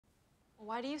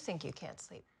Why do you think you can't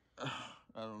sleep? I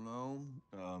don't know.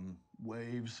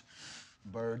 Waves,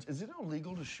 birds. Is it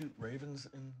illegal to shoot ravens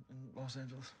in Los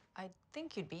Angeles? I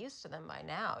think you'd be used to them by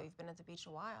now. You've been at the beach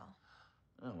a while.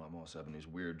 Oh, I'm always having these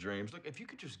weird dreams. Look, if you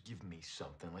could just give me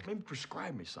something, like maybe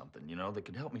prescribe me something, that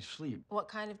could help me sleep. What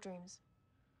kind of dreams?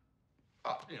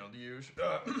 The usual.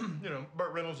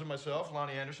 Burt Reynolds and myself,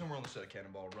 Lonnie Anderson, we're on the set of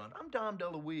Cannonball Run. I'm Dom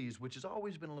DeLuise, which has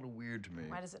always been a little weird to me.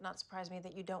 Why does it not surprise me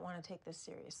that you don't want to take this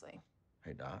seriously?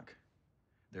 Hey, Doc,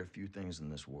 there are few things in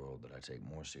this world that I take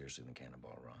more seriously than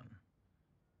Cannonball Run.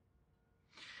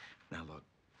 Now, look,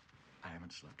 I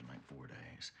haven't slept in like 4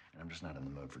 days, and I'm just not in the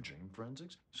mood for dream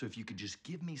forensics. So if you could just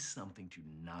give me something to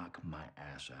knock my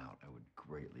ass out, I would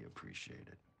greatly appreciate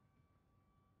it.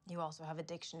 You also have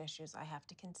addiction issues I have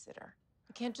to consider.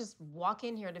 You can't just walk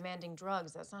in here demanding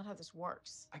drugs. That's not how this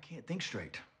works. I can't think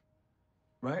straight,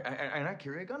 right? And I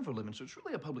carry a gun for a living, so it's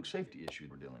really a public safety issue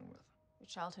we're dealing with. Your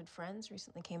childhood friends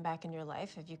recently came back in your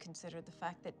life. Have you considered the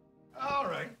fact that... All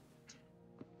right.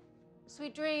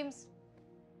 Sweet dreams.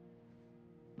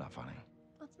 Not funny.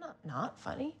 That's not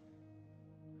funny.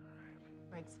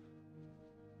 Briggs,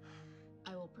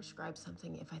 I will prescribe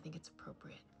something if I think it's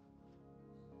appropriate.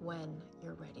 When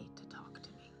you're ready to talk to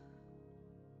me.